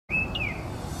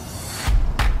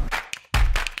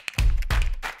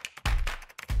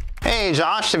Hey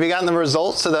Josh, have you gotten the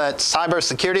results of that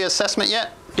cybersecurity assessment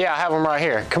yet? Yeah, I have them right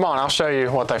here. Come on, I'll show you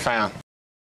what they found.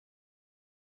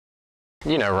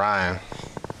 You know Ryan.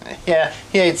 Yeah,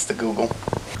 he hates the Google.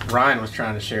 Ryan was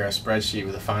trying to share a spreadsheet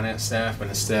with the finance staff, but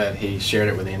instead he shared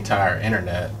it with the entire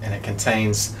internet, and it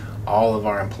contains all of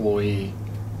our employee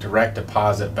direct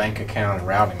deposit bank account and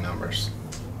routing numbers.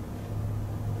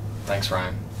 Thanks,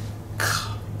 Ryan.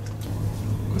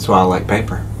 That's why I like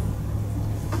paper.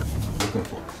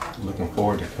 Looking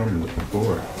forward to coming. Looking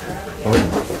forward.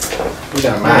 You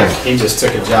know, Mike, he just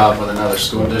took a job with another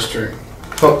school district.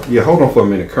 Yeah, hold on for a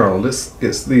minute, Colonel. It's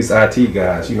these IT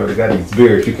guys. You know, they got these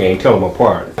beards. You can't tell them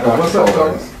apart. What's up,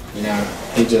 Colonel? You know,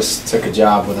 he just took a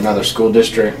job with another school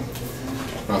district.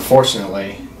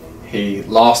 Unfortunately, he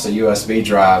lost a USB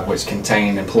drive which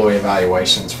contained employee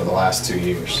evaluations for the last 2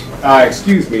 years.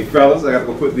 Excuse me, fellas. I gotta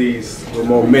go put these little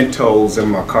more Mentos in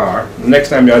my car. Next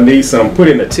time y'all need some, put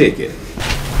in a ticket.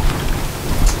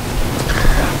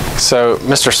 So,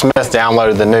 Mr. Smith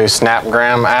downloaded the new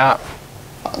Snapgram app.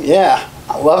 Yeah,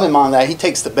 I love him on that. He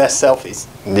takes the best selfies.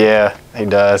 Yeah, he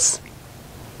does.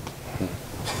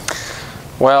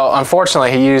 Well,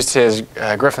 unfortunately, he used his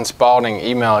Griffin-Spalding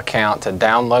email account to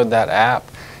download that app,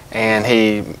 and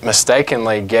he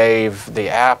mistakenly gave the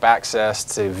app access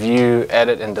to view,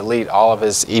 edit, and delete all of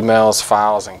his emails,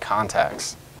 files, and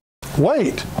contacts.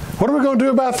 Wait, what are we going to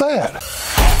do about that?